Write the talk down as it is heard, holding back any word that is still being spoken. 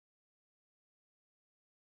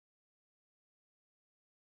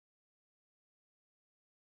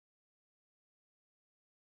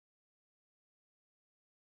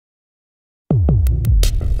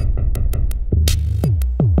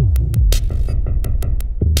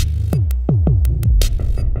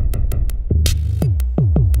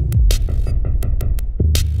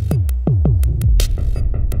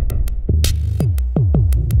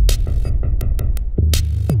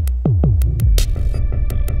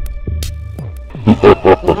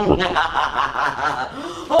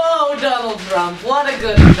Oh, Donald Trump, what a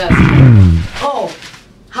good investment. Oh,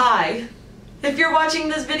 hi. If you're watching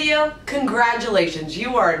this video, congratulations,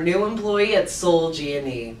 you are a new employee at Soul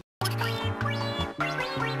G&E.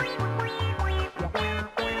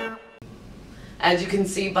 As you can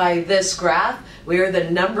see by this graph, we are the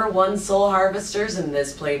 #1 soul harvesters in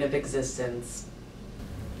this plane of existence.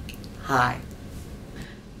 Hi.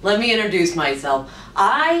 Let me introduce myself.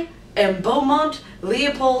 I am Beaumont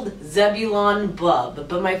Leopold Zebulon Bub,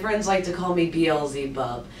 but my friends like to call me BLZ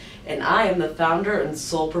Bub. And I am the founder and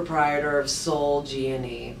sole proprietor of Soul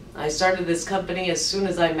G&E. I started this company as soon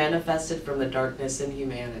as I manifested from the darkness in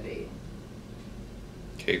humanity.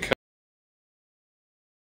 Okay,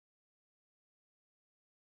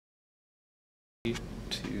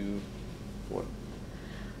 to what?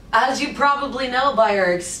 As you probably know by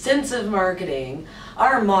our extensive marketing,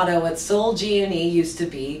 our motto at Soul G&E used to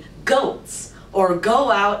be GOATS, or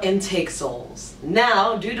go out and take souls.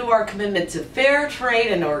 Now, due to our commitment to fair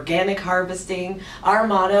trade and organic harvesting, our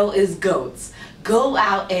motto is GOATS, go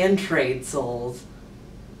out and trade souls.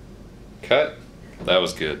 Cut. That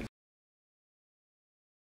was good.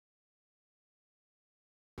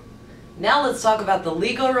 Now let's talk about the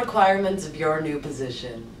legal requirements of your new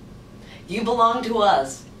position. You belong to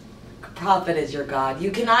us. Profit is your God.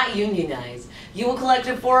 You cannot unionize. You will collect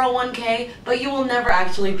a 401k, but you will never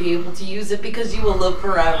actually be able to use it because you will live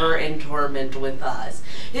forever in torment with us.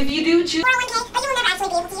 If you do choose 401k, but you will never actually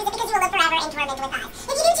be able to use it because you will live forever in torment with us.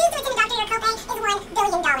 If you do choose to attend a doctor, your copay is $1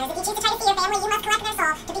 billion. If you choose to try to see your family, you must collect their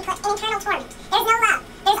soul to be put in eternal torment. There's no love.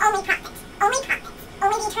 There's only profits. Only profits.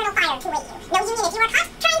 Only the eternal fire to wait you. No union. If you are caught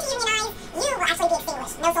trying to unionize, you will actually be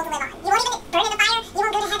extinguished. No soul to live on. You won't even burn in the fire. You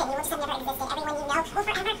won't go to heaven. You will just have never existed. Everyone you know will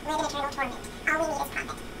forever live in eternal torment. All we need is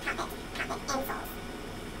profit.